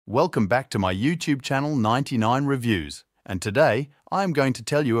Welcome back to my YouTube channel 99 Reviews, and today I am going to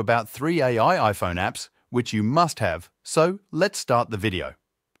tell you about 3 AI iPhone apps which you must have, so let's start the video.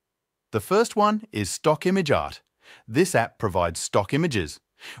 The first one is Stock Image Art. This app provides stock images.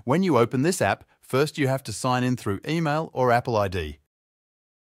 When you open this app, first you have to sign in through email or Apple ID.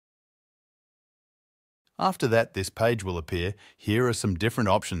 After that, this page will appear. Here are some different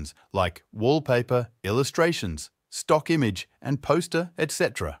options like wallpaper, illustrations, stock image and poster,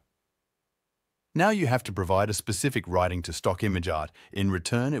 etc. Now you have to provide a specific writing to Stock Image Art. In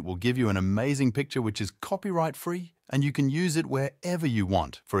return, it will give you an amazing picture which is copyright-free and you can use it wherever you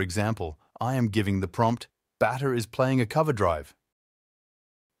want. For example, I am giving the prompt, "Batter is playing a cover drive."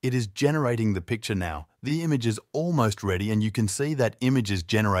 It is generating the picture now. The image is almost ready and you can see that image is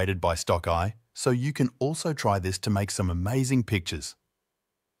generated by Stock AI, so you can also try this to make some amazing pictures.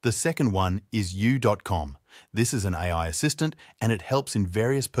 The second one is you.com. This is an AI assistant and it helps in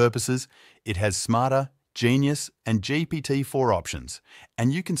various purposes. It has Smarter, Genius and GPT-4 options,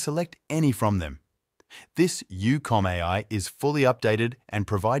 and you can select any from them. This U.com AI is fully updated and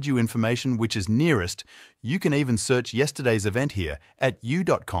provides you information which is nearest. You can even search yesterday's event here at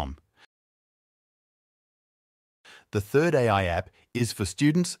you.com. The third AI app is for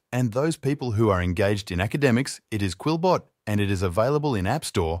students and those people who are engaged in academics. It is Quillbot and it is available in App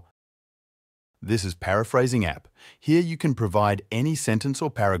Store. This is Paraphrasing app. Here you can provide any sentence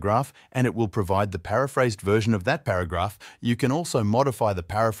or paragraph and it will provide the paraphrased version of that paragraph. You can also modify the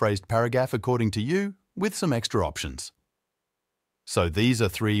paraphrased paragraph according to you with some extra options. So these are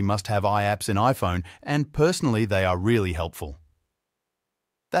 3 must-have apps in iPhone, and personally they are really helpful.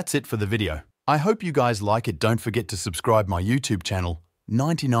 That's it for the video. I hope you guys like it. Don't forget to subscribe my YouTube channel,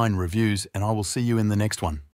 99 Reviews, and I will see you in the next one.